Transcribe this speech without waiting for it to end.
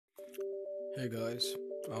Hey guys,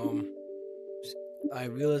 um, I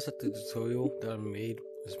realized that the tutorial that I made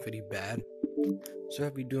was pretty bad, so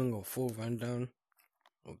I'll be doing a full rundown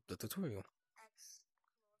of the tutorial.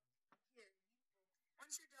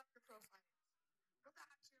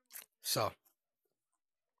 So,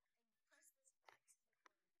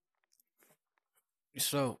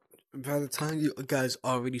 so by the time you guys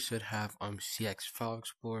already should have CX File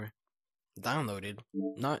Explorer downloaded,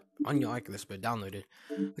 not on your Oculus, but downloaded.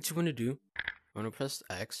 What you want to do? You want to press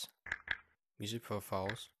X, use your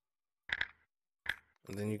profiles,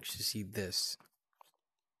 and then you should see this.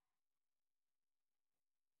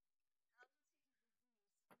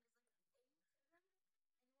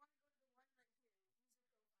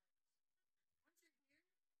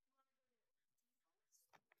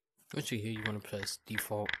 Once you're here, you want to press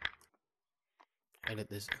Default, edit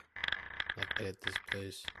this, edit this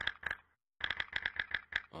place.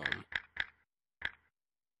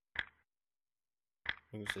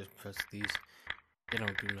 You just press these. They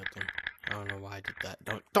don't do nothing. I don't know why I did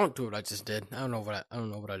that. Don't do what I just did. I don't know what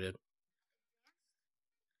I did.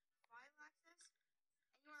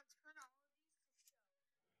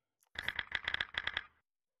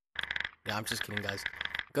 Yeah, I'm just kidding, guys.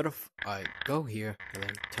 Alright, go here and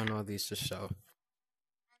then turn all these to show.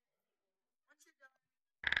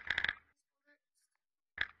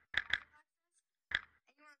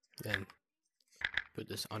 Then put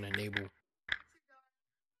this on enable.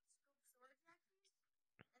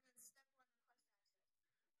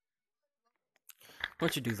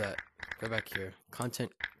 Once you do that, go back here.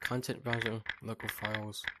 Content browser, local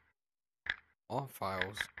files, all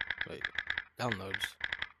files. Wait, downloads.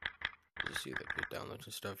 Just see the downloads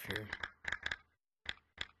and stuff here.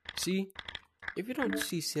 See, if you don't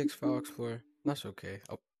see CX File Explorer, that's okay.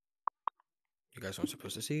 Oh, you guys aren't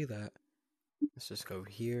supposed to see that. Let's just go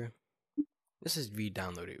here. Let's just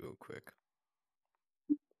re-download it real quick.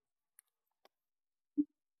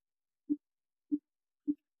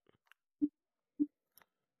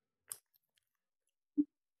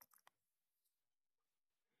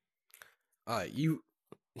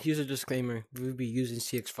 Here's a disclaimer. We'll be using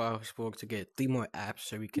CX File Explorer to get 3 more apps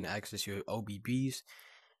so we can access your OBBs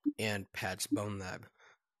and patch Bonelab.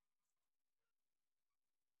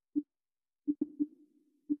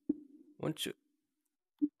 Once your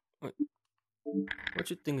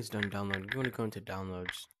thing is done downloading, you want to go into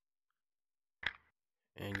downloads.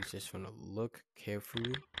 And you just want to look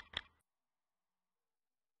carefully,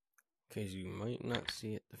 because you might not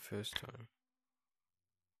see it the first time.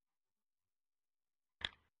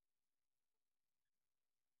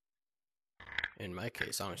 In my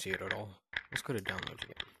case, I don't see it at all. Let's go to downloads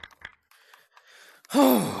again.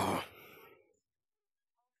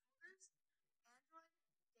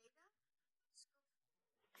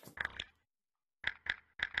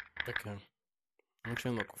 Okay. I'm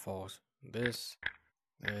trying local files. This,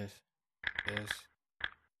 this,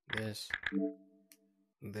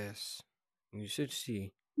 this. You should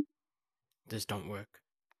see this don't work.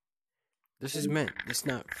 This is meant. It's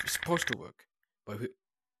not supposed to work. But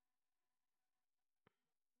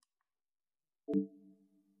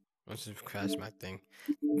let's just crash my thing.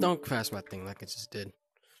 Don't crash my thing like it just did.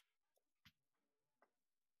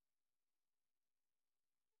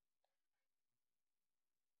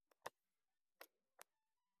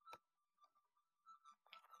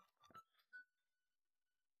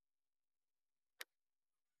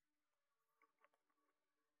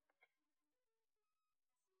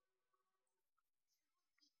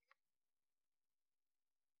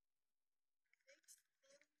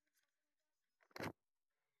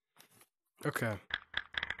 Okay.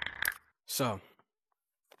 So.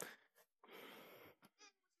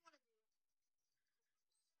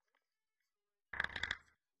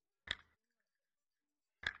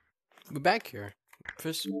 We're back here.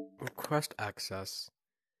 First, request access.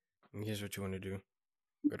 And here's what you want to do.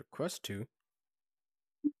 Go to Quest 2.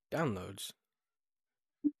 Downloads.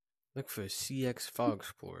 Look for CX File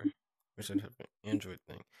Explorer. Which is an Android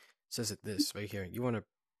thing. It says it this right here. You want to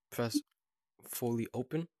press fully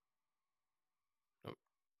open. Oh,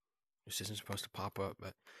 this isn't supposed to pop up,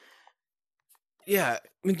 but yeah,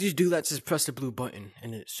 when you do that, just press the blue button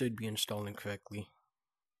and it should be installing correctly.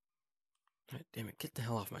 God damn it, get the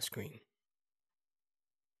hell off my screen.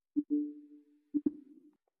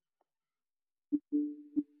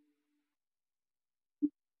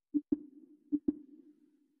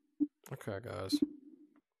 Okay, guys.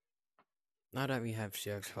 Now that we have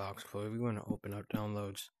CX File Explorer, we want to open our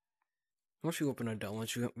downloads. Once we open our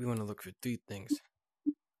downloads, we want to look for 3 things.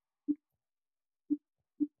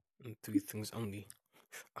 And 3 things only.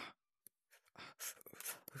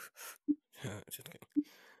 Just kidding.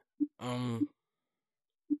 the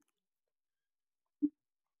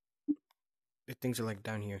things are like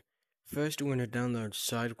down here. First, we're gonna download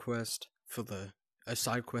SideQuest for a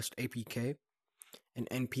SideQuest APK, an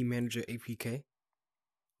NP Manager APK.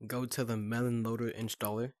 Go to the Melon Loader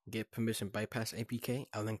installer, get permission bypass APK.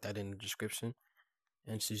 I'll link that in the description.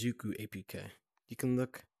 And Suzuku APK. You can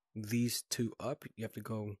look these two up. You have to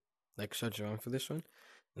go like search around for this one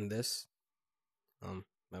and this. I'm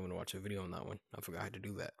gonna watch a video on that one. I forgot how to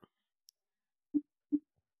do that.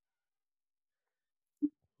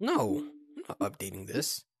 No, I'm not updating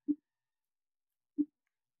this.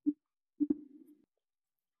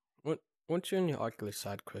 Once you're in your Oculus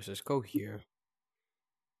side quest, just go here.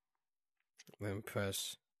 Then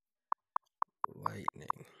press lightning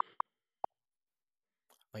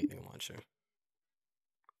launcher.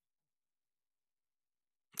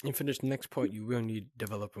 And for this next part, you will need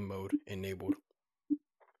developer mode enabled.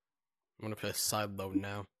 I'm gonna press side load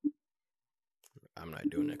now. I'm not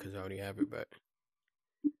doing it because I already have it, but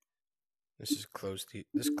let's just close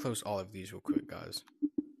let's close all of these real quick, guys,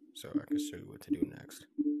 so I can show you what to do next.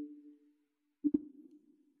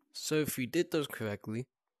 So if you did those correctly,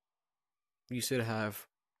 you should have,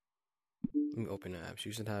 let me open the apps.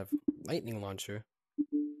 You should have Lightning Launcher,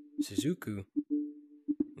 Suzuku,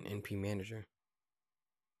 and NP Manager.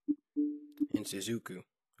 And Suzuku.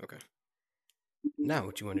 Okay. Now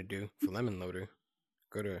what you want to do for Lemon Loader,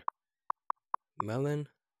 go to Melon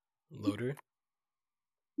Loader.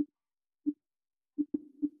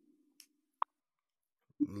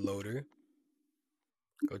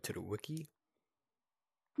 Go to the wiki.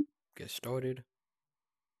 Get started.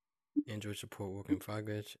 Android support work in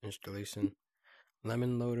progress. Installation.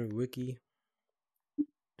 Lemon Loader wiki.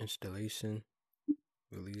 Installation.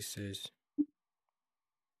 Releases.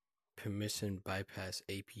 Permission bypass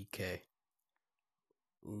APK.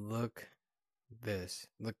 Look this.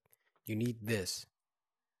 Look, you need this.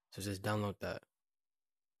 So just download that.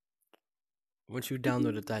 Once you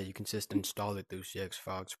downloaded that, you can just install it through CX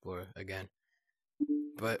File Explorer again.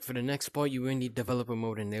 But for the next part, you will need developer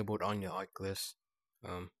mode enabled on your Oculus.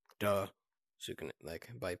 So you can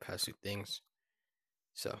like bypass your things.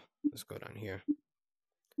 So let's go down here.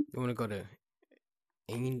 You want to go to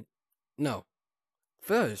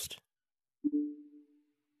first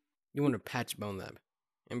you want to patch Bonelab.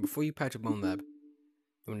 And before you patch Bonelab,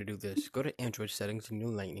 you want to do this. Go to Android settings in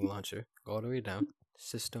your Lightning Launcher. Go all the way down.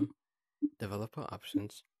 System, developer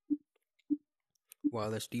options,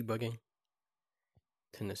 wireless debugging.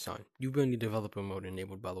 Turn this on. You will need developer mode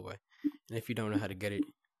enabled, by the way. And if you don't know how to get it,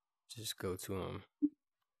 just go to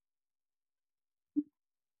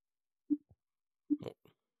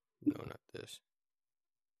no, not this.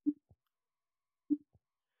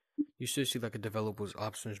 You should see like a developer's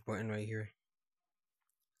options button right here.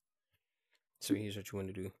 So here's what you want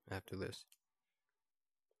to do after this.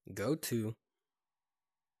 Go to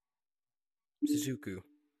Suzuku.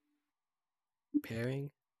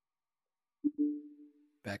 Pairing.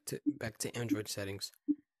 Back to Android settings.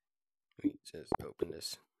 Let me just open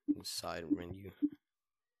this side menu.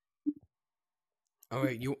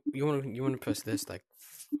 Alright, you wanna press this like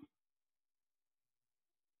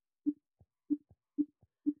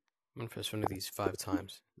I'm gonna press one of these 5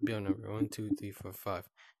 times. Be on number 1, 2, 3, 4, 5.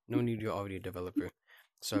 No need, you're already a developer.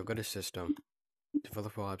 So I've got a system.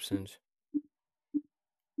 Developer options.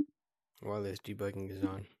 Wireless debugging is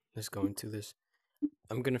on. Let's go into this.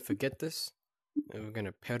 I'm gonna forget this. And we're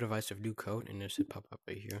gonna pair device of new code, and this should pop up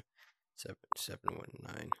right here.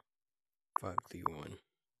 7719531.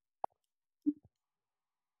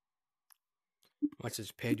 Once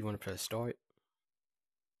it's paired, you want to press start.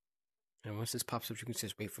 And once this pops up, you can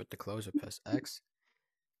just wait for it to close or press X.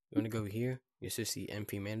 You want to go here. You should see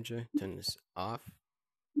NP Manager. Turn this off.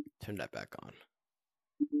 Turn that back on.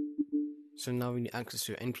 So now when you access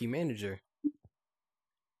your NP Manager, you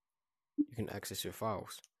can access your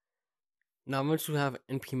files. Now once you have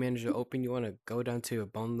NP Manager open, you want to go down to your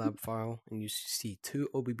Bonelab file, and you see 2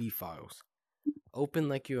 OBB files.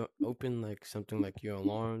 Open something like your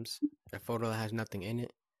alarms, a photo that has nothing in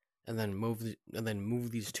it, and then move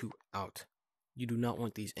these 2 out. You do not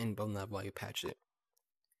want these in Bonelab while you patch it.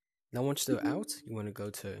 Now once they're out, you want to go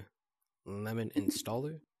to Lemon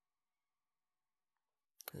Installer.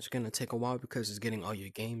 It's gonna take a while because it's getting all your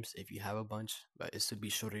games if you have a bunch, but it should be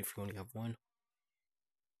shorter if you only have one.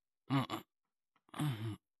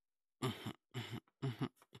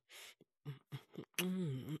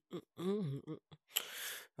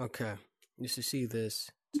 Okay, you should see this.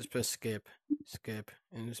 Just press skip,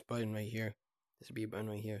 and this button right here. This would be a button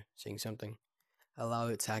right here saying something. Allow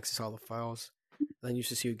it to access all the files. Then you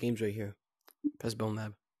should see your games right here. Press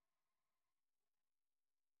Bonelab.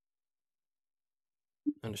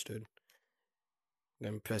 Understood.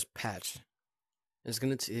 Then press patch. It's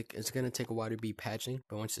gonna take a while to be patching,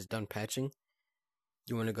 but once it's done patching,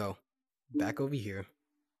 you want to go back over here,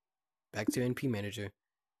 back to NP Manager.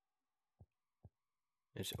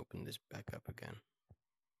 Let's open this back up again.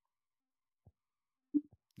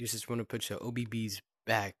 You just want to put your OBBs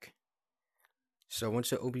back. So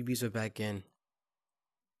once your OBBs are back in,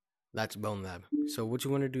 that's Bonelab. So what you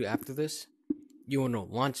want to do after this, you want to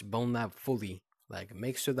launch Bonelab fully. Like,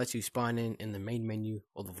 make sure that you spawn in the main menu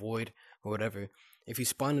or the void or whatever. If you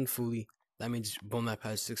spawn in fully, that means Bonelab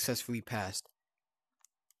has successfully passed.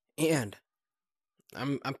 And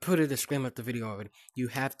I'm putting a disclaimer at the video already. You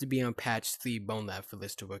have to be on patch 3 Bonelab for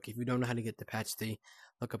this to work. If you don't know how to get the patch 3,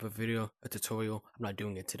 look up a video, a tutorial. I'm not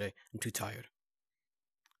doing it today. I'm too tired.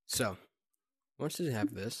 So, once you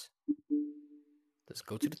have this, let's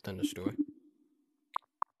go to the Thunderstore.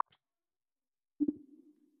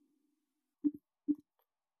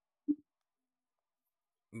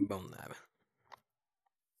 Bonelab.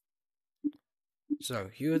 So,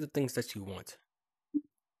 here are the things that you want.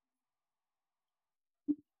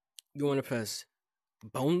 You want to press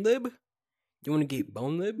Bonelib. You want to get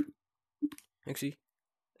Bonelib. Actually,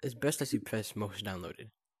 it's best that you press most downloaded.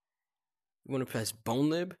 You want to press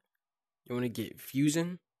Bonelib. You want to get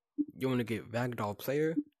Fusion. You want to get Ragdoll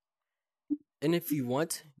Player. And if you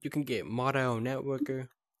want, you can get Model Networker.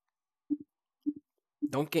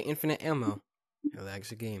 Don't get Infinite Ammo. It lags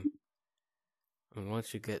the game. And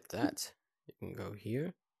once you get that, you can go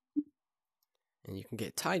here. And you can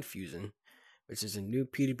get Tide Fusion, which is a new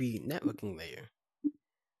P2P networking layer.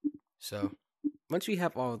 So, once we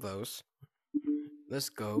have all of those, let's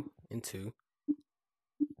go into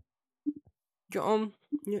your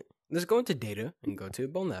let's go into data and go to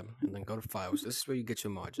Bonelab and then go to files. This is where you get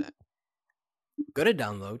your mods at. Go to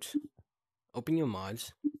downloads, open your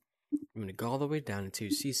mods. I'm gonna go all the way down until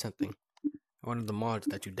you see something, one of the mods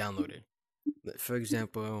that you downloaded. For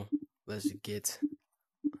example, let's get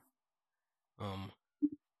let's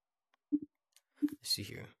see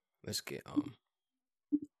here. Let's get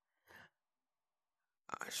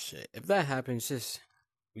shit. If that happens,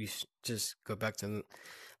 we just go back to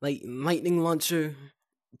like lightning launcher,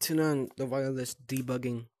 turn on the wireless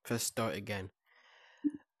debugging, press start again.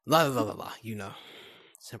 La la la la, you know,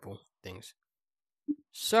 simple things.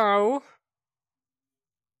 So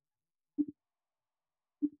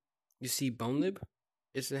you see Bonelib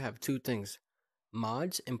is to have two things,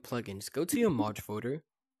 mods and plugins. Go to your mod folder.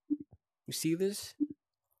 You see this?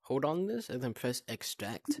 Hold on this and then press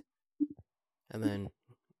extract. And then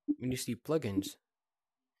when you see plugins,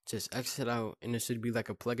 just exit out and it should be like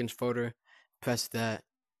a plugins folder. Press that,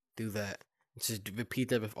 do that. Just repeat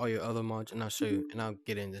that with all your other mods and I'll show you, and I'll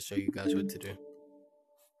get in to show you guys what to do.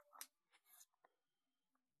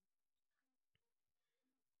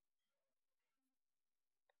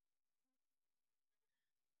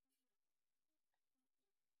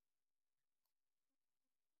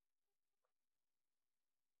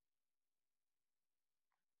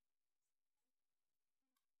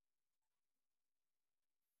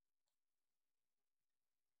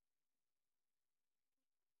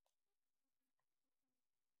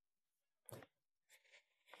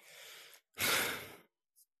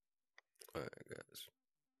 Alright guys.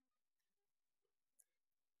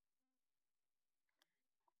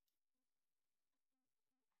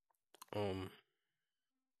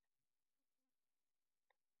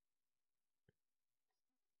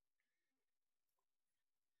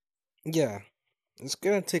 Yeah, it's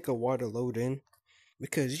gonna take a while to load in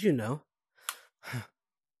because you know,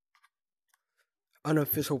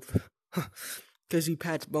 unofficial, because he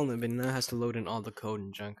patched Bonelab and now has to load in all the code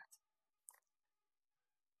and junk.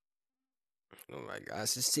 Oh my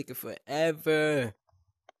gosh, it's taking forever.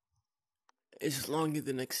 It's longer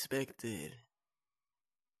than expected.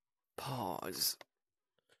 Pause.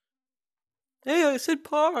 Hey, I said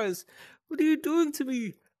pause. What are you doing to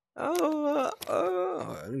me?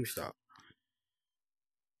 Let me stop.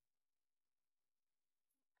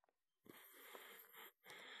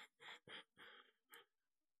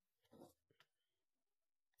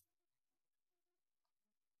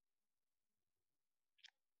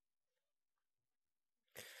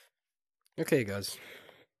 Okay, guys.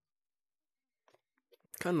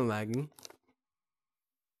 Kind of lagging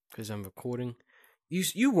because I'm recording.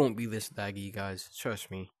 You won't be this laggy, guys. Trust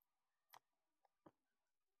me.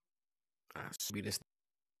 I'll be this.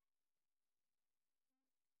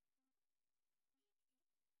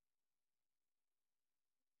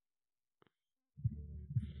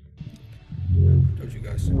 Told you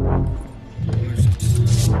guys. And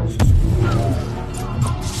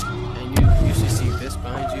you should see this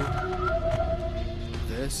behind you.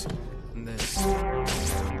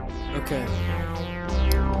 Okay.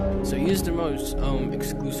 So here's the most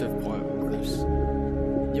exclusive part of this.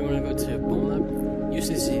 You want to go to Bonelab? You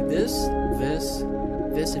should see this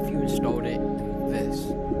if you installed it, and this.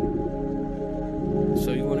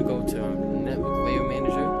 So you want to go to Network Layer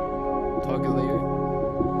Manager, Target Layer,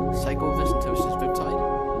 cycle this until it's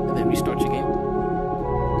Riptide, and then restart your game.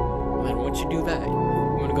 And then once you do that, you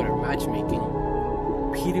want to go to Matchmaking,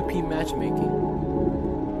 P2P Matchmaking,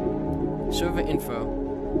 Server Info.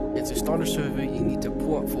 It's a starter server. You need to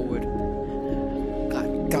port forward.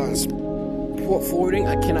 Guys, port forwarding,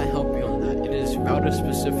 I cannot help you on that. It is router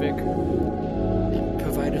specific,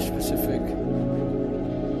 provider specific.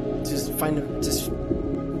 Just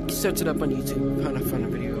search it up on YouTube. Find a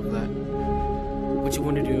video of that. What you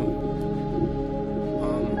want to do?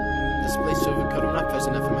 Display server code. I'm not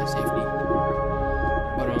pressing that for my safety,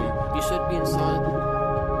 but you should be inside.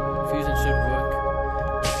 Fusion should work.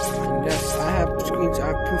 And yes, I have screens. I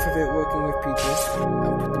have proof of it working with people.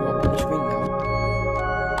 I'll put them up on the screen now.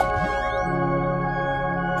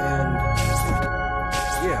 And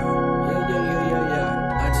yeah.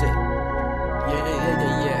 That's it.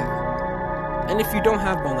 Yeah. And if you don't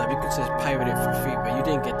have Bonelab, you could just pirate it for free, but you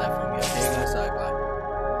didn't get that from me, okay? That's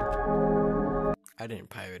I didn't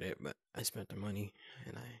pirate it, but I spent the money,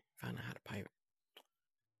 and I found out how to pirate.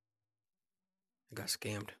 I got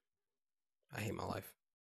scammed. I hate my life.